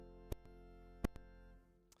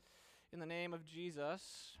In the name of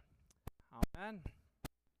Jesus, amen.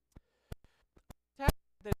 The text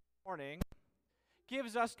this morning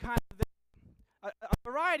gives us kind of a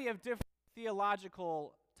variety of different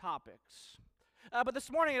theological topics. But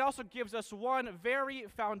this morning it also gives us one very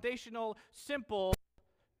foundational, simple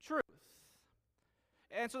truth.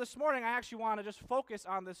 And so this morning I actually want to just focus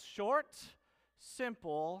on this short,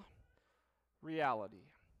 simple reality.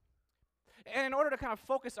 And in order to kind of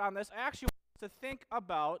focus on this, I actually want to think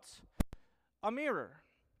about a mirror.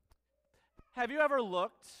 Have you ever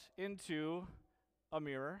looked into a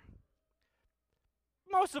mirror?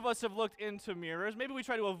 Most of us have looked into mirrors. Maybe we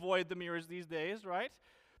try to avoid the mirrors these days, right?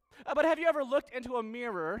 But have you ever looked into a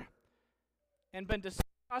mirror and been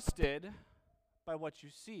disgusted by what you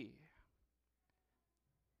see?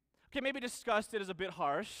 Okay, maybe disgusted is a bit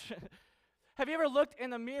harsh. Have you ever looked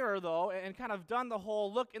in the mirror, though, and kind of done the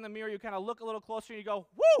whole look in the mirror? You kind of look a little closer and you go,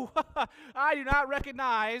 woo, I do not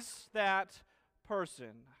recognize that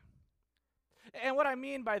person. And what I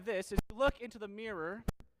mean by this is you look into the mirror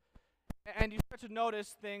and you start to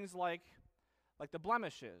notice things like the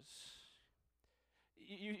blemishes.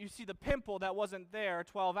 You see the pimple that wasn't there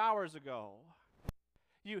 12 hours ago.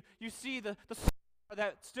 You see the scar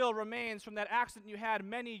that still remains from that accident you had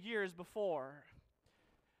many years before.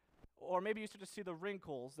 Or maybe you start to see the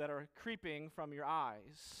wrinkles that are creeping from your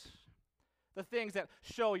eyes. The things that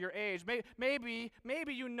show your age. Maybe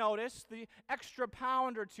you notice the extra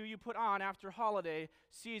pound or two you put on after holiday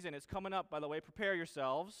season. It's coming up, by the way. Prepare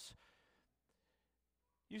yourselves.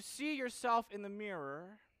 You see yourself in the mirror,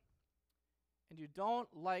 and you don't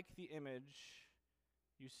like the image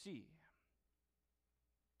you see.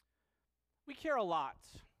 We care a lot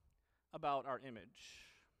about our image.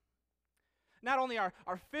 Not only our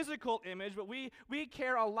physical image, but we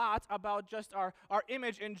care a lot about just our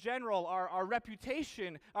image in general, our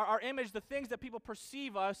reputation, our image, the things that people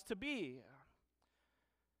perceive us to be.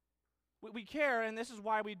 We care, and this is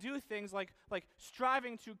why we do things like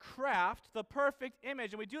striving to craft the perfect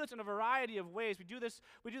image, and we do this in a variety of ways. We do this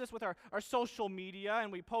with our social media,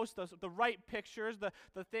 and we post the right pictures,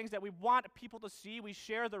 the things that we want people to see. We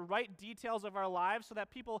share the right details of our lives so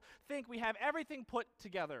that people think we have everything put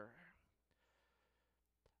together.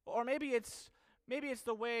 Or maybe it's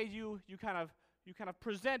the way you kind of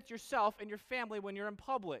present yourself and your family when you're in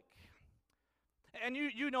public. And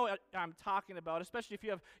you know what I'm talking about, especially if you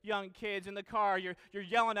have young kids in the car. You're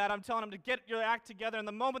yelling at them, telling them to get your act together, and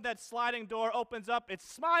the moment that sliding door opens up,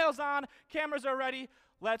 it's smiles on, cameras are ready,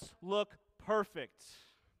 let's look perfect.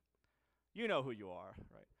 You know who you are,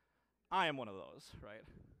 right? I am one of those, right?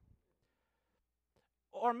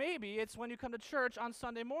 Or maybe it's when you come to church on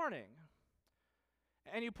Sunday morning.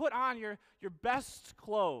 And you put on your best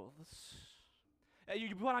clothes.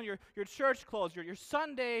 You put on your church clothes, your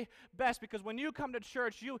Sunday best, because when you come to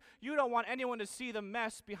church, you don't want anyone to see the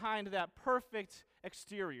mess behind that perfect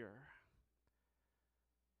exterior.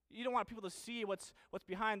 You don't want people to see what's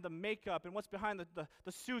behind the makeup and what's behind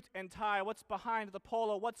the suit and tie, what's behind the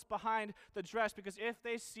polo, what's behind the dress, because if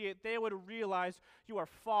they see it, they would realize you are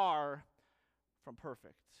far from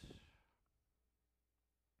perfect.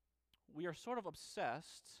 We are sort of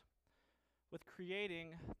obsessed with creating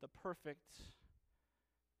the perfect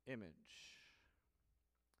image.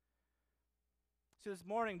 See, this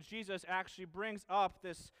morning, Jesus actually brings up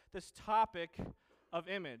this topic of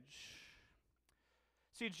image.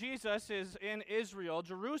 See, Jesus is in Israel,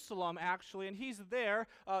 Jerusalem actually, and he's there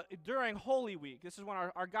during Holy Week. This is when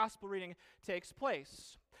our gospel reading takes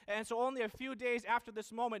place. And so only a few days after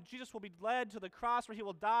this moment, Jesus will be led to the cross where he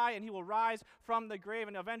will die and he will rise from the grave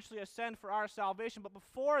and eventually ascend for our salvation. But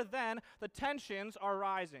before then, the tensions are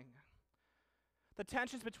rising. The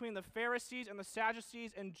tensions between the Pharisees and the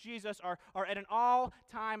Sadducees and Jesus are at an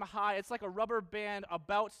all-time high. It's like a rubber band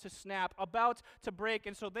about to snap, about to break.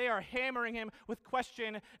 And so they are hammering him with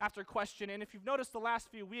question after question. And if you've noticed the last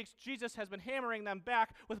few weeks, Jesus has been hammering them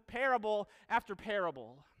back with parable after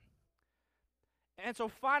parable. And so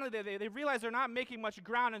finally they realize they're not making much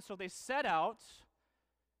ground, and so they set out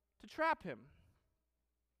to trap him.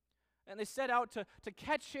 And they set out to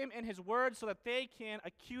catch him in his words so that they can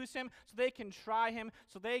accuse him, so they can try him,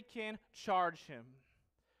 so they can charge him.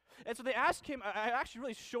 And so they ask him an actually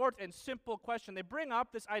really short and simple question. They bring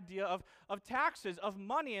up this idea of taxes, of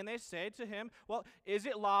money, and they say to him, well, is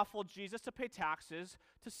it lawful, Jesus, to pay taxes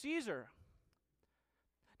to Caesar?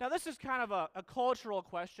 Now, this is kind of a cultural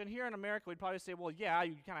question. Here in America, we'd probably say, well, yeah,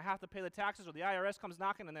 you kind of have to pay the taxes, or the IRS comes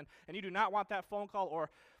knocking, and you do not want that phone call or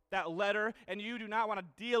that letter, and you do not want to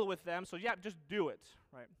deal with them, so yeah, just do it,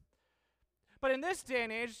 right? But in this day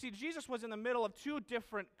and age, see, Jesus was in the middle of two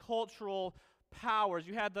different cultural powers.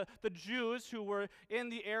 You had the Jews who were in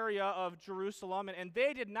the area of Jerusalem, and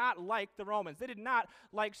they did not like the Romans. They did not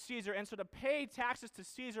like Caesar, and so to pay taxes to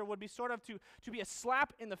Caesar would be sort of to be a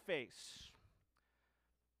slap in the face.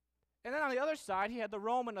 And then on the other side, he had the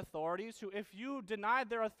Roman authorities who, if you denied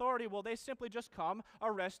their authority, well, they simply just come,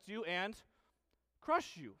 arrest you, and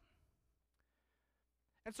crush you.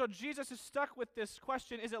 And so Jesus is stuck with this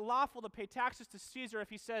question, is it lawful to pay taxes to Caesar? If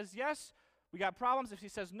he says yes, we got problems. If he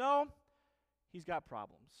says no, he's got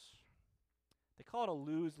problems. They call it a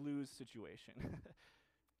lose-lose situation.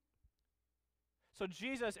 So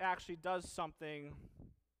Jesus actually does something,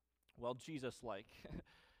 well, Jesus-like.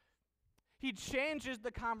 He changes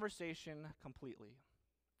the conversation completely.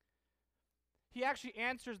 He actually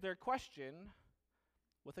answers their question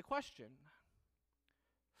with a question.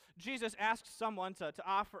 Jesus asks someone to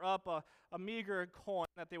offer up a meager coin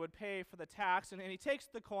that they would pay for the tax, and he takes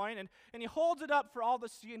the coin and he holds it up for all to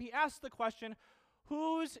see, and he asks the question,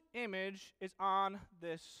 whose image is on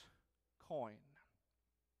this coin?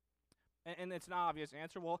 And it's an obvious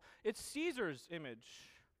answer. Well, it's Caesar's image.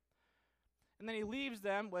 And then he leaves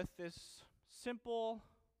them with this simple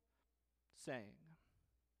saying,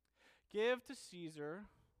 give to Caesar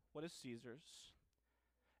what is Caesar's,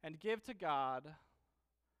 and give to God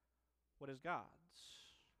what is God's.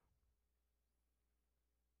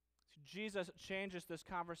 See, Jesus changes this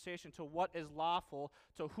conversation to what is lawful,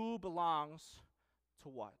 to who belongs to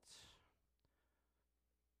what.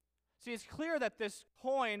 See, it's clear that this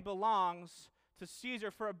coin belongs to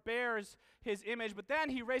Caesar, for it bears his image, but then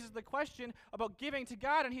he raises the question about giving to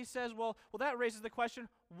God, and he says, well, that raises the question,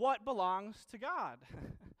 what belongs to God?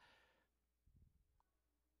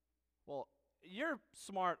 Well, you're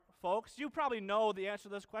smart folks. You probably know the answer to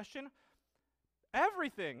this question.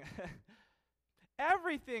 Everything.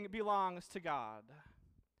 Everything belongs to God.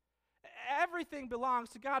 Everything belongs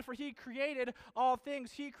to God, for he created all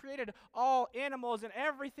things. He created all animals, and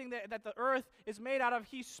everything that the earth is made out of,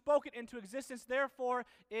 he spoke it into existence. Therefore,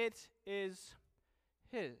 it is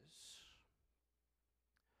his.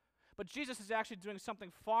 But Jesus is actually doing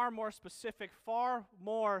something far more specific, far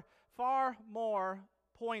more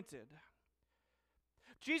pointed.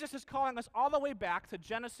 Jesus is calling us all the way back to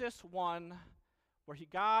Genesis 1, where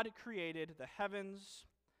God created the heavens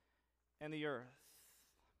and the earth.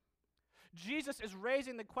 Jesus is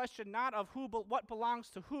raising the question not of what belongs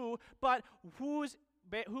to who, but whose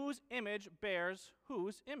image bears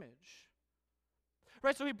whose image.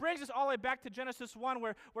 Right, so he brings us all the way back to Genesis 1,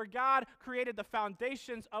 where God created the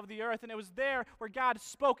foundations of the earth, and it was there where God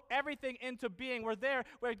spoke everything into being. We're there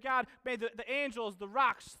where God made the angels, the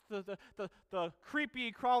rocks, the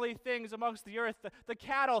creepy, crawly things amongst the earth, the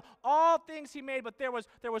cattle, all things he made, but there was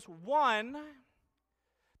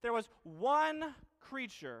one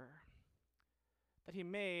creature that he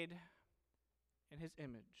made in his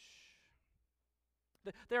image.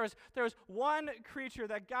 There was one creature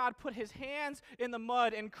that God put his hands in the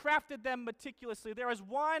mud and crafted them meticulously. There was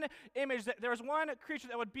one image, there was one creature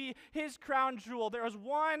that would be his crown jewel. There was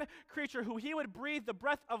one creature who he would breathe the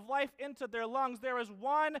breath of life into their lungs. There was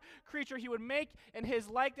one creature he would make in his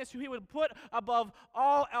likeness, who he would put above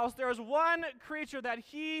all else. There was one creature that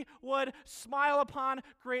he would smile upon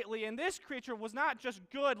greatly. And this creature was not just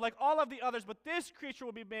good like all of the others, but this creature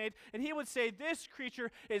would be made, and he would say, this creature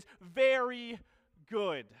is very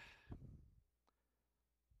good.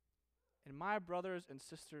 And my brothers and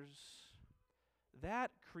sisters,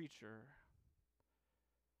 that creature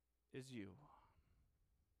is you.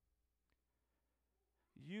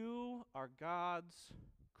 You are God's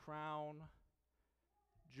crown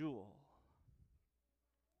jewel.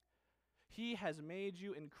 He has made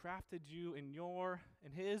you and crafted you in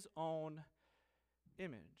his own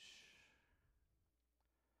image.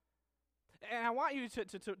 And I want you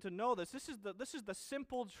to know this. This is the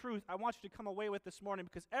simple truth I want you to come away with this morning,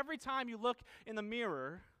 because every time you look in the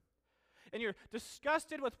mirror and you're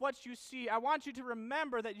disgusted with what you see, I want you to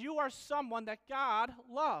remember that you are someone that God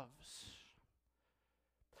loves.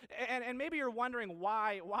 And maybe you're wondering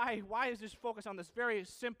why is this focus on this very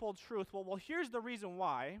simple truth? Well, here's the reason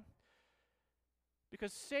why.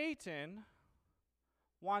 Because Satan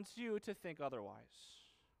wants you to think otherwise.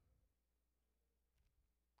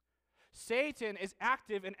 Satan is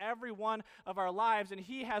active in every one of our lives, and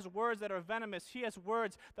he has words that are venomous. He has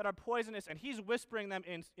words that are poisonous, and he's whispering them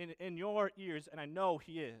in your ears, and I know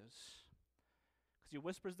he is, because he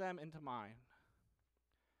whispers them into mine.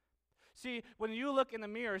 See, when you look in the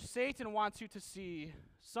mirror, Satan wants you to see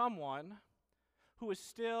someone who is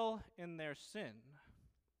still in their sin.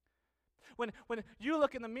 When you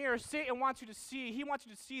look in the mirror, Satan wants you to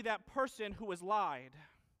see that person who has lied.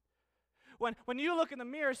 When you look in the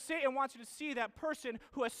mirror, Satan wants you to see that person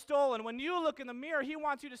who has stolen. When you look in the mirror, he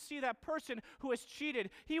wants you to see that person who has cheated.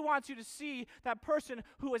 He wants you to see that person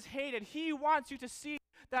who has hated. He wants you to see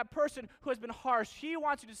that person who has been harsh. He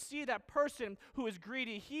wants you to see that person who is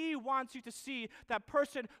greedy. He wants you to see that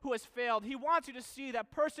person who has failed. He wants you to see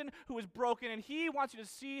that person who is broken. And he wants you to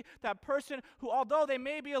see that person who, although they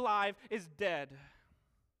may be alive, is dead.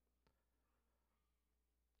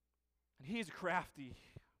 And he's crafty.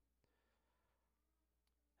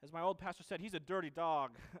 As my old pastor said, he's a dirty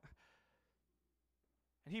dog.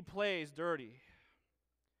 And he plays dirty.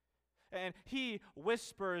 And he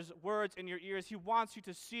whispers words in your ears. He wants you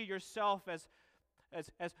to see yourself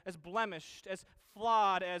as blemished, as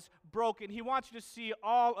flawed, as broken. He wants you to see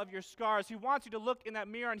all of your scars. He wants you to look in that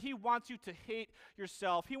mirror, and he wants you to hate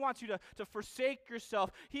yourself. He wants you to forsake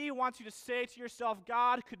yourself. He wants you to say to yourself,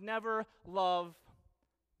 God could never love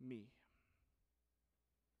me.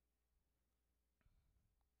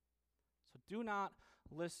 So do not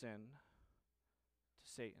listen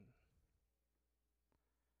to Satan.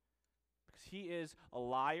 Because he is a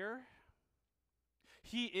liar.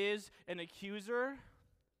 He is an accuser.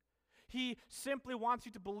 He simply wants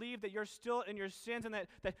you to believe that you're still in your sins and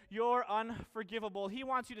that you're unforgivable. He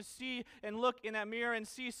wants you to see and look in that mirror and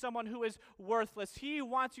see someone who is worthless. He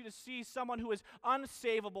wants you to see someone who is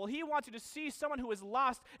unsavable. He wants you to see someone who is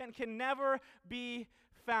lost and can never be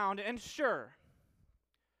found. And sure,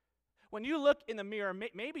 when you look in the mirror,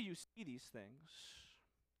 maybe you see these things.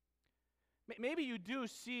 Maybe you do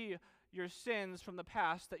see your sins from the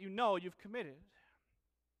past that you know you've committed.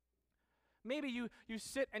 Maybe you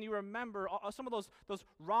sit and you remember some of those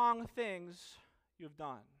wrong things you've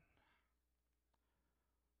done.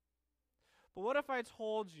 But what if I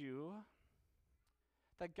told you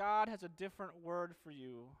that God has a different word for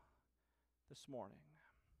you this morning?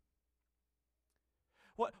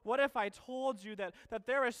 What if I told you that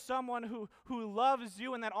there is someone who loves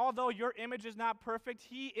you and that although your image is not perfect,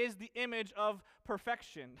 he is the image of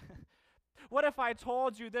perfection? What if I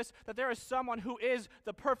told you this, that there is someone who is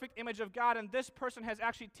the perfect image of God and this person has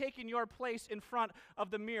actually taken your place in front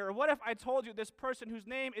of the mirror? What if I told you this person whose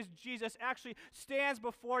name is Jesus actually stands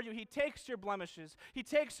before you? He takes your blemishes. He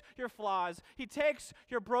takes your flaws. He takes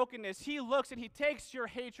your brokenness. He looks and he takes your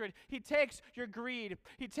hatred. He takes your greed.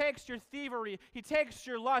 He takes your thievery. He takes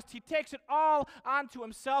your lust. He takes it all onto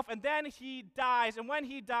himself, and then he dies. And when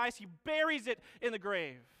he dies, he buries it in the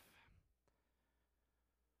grave.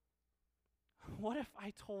 What if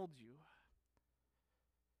I told you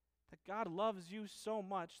that God loves you so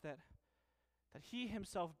much that he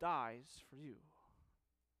himself dies for you?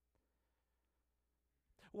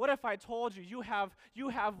 What if I told you you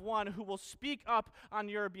have one who will speak up on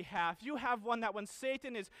your behalf? You have one that when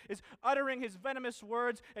Satan is uttering his venomous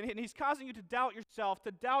words and he's causing you to doubt yourself,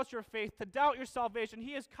 to doubt your faith, to doubt your salvation,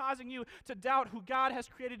 he is causing you to doubt who God has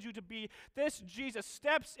created you to be. This Jesus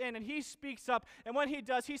steps in and he speaks up, and when he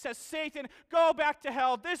does, he says, Satan, go back to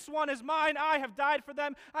hell. This one is mine. I have died for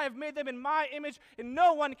them. I have made them in my image, and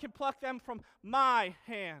no one can pluck them from my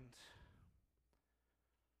hand.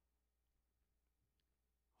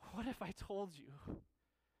 What if I told you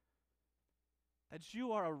that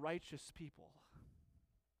you are a righteous people?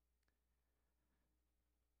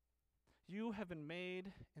 You have been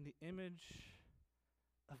made in the image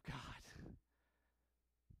of God.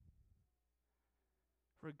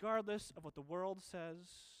 Regardless of what the world says,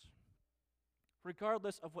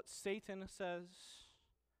 regardless of what Satan says,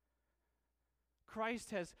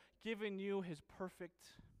 Christ has given you his perfect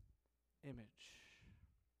image.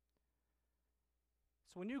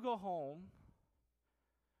 So when you go home,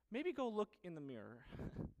 maybe go look in the mirror.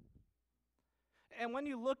 And when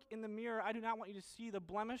you look in the mirror, I do not want you to see the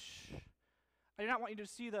blemish. I do not want you to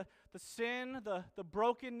see the sin, the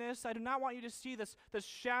brokenness. I do not want you to see this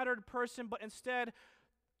shattered person, but instead,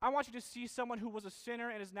 I want you to see someone who was a sinner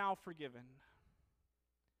and is now forgiven.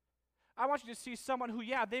 I want you to see someone who,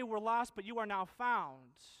 they were lost, but you are now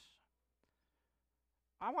found.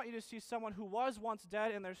 I want you to see someone who was once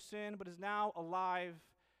dead in their sin, but is now alive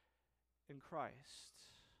in Christ.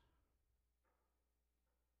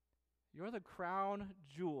 You're the crown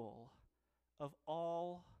jewel of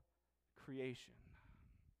all creation.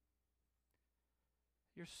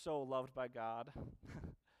 You're so loved by God.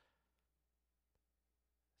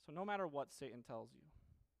 So no matter what Satan tells you,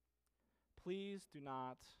 please do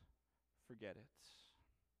not forget it.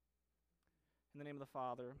 In the name of the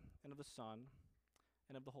Father, and of the Son,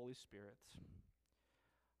 and of the Holy Spirit.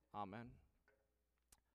 Amen.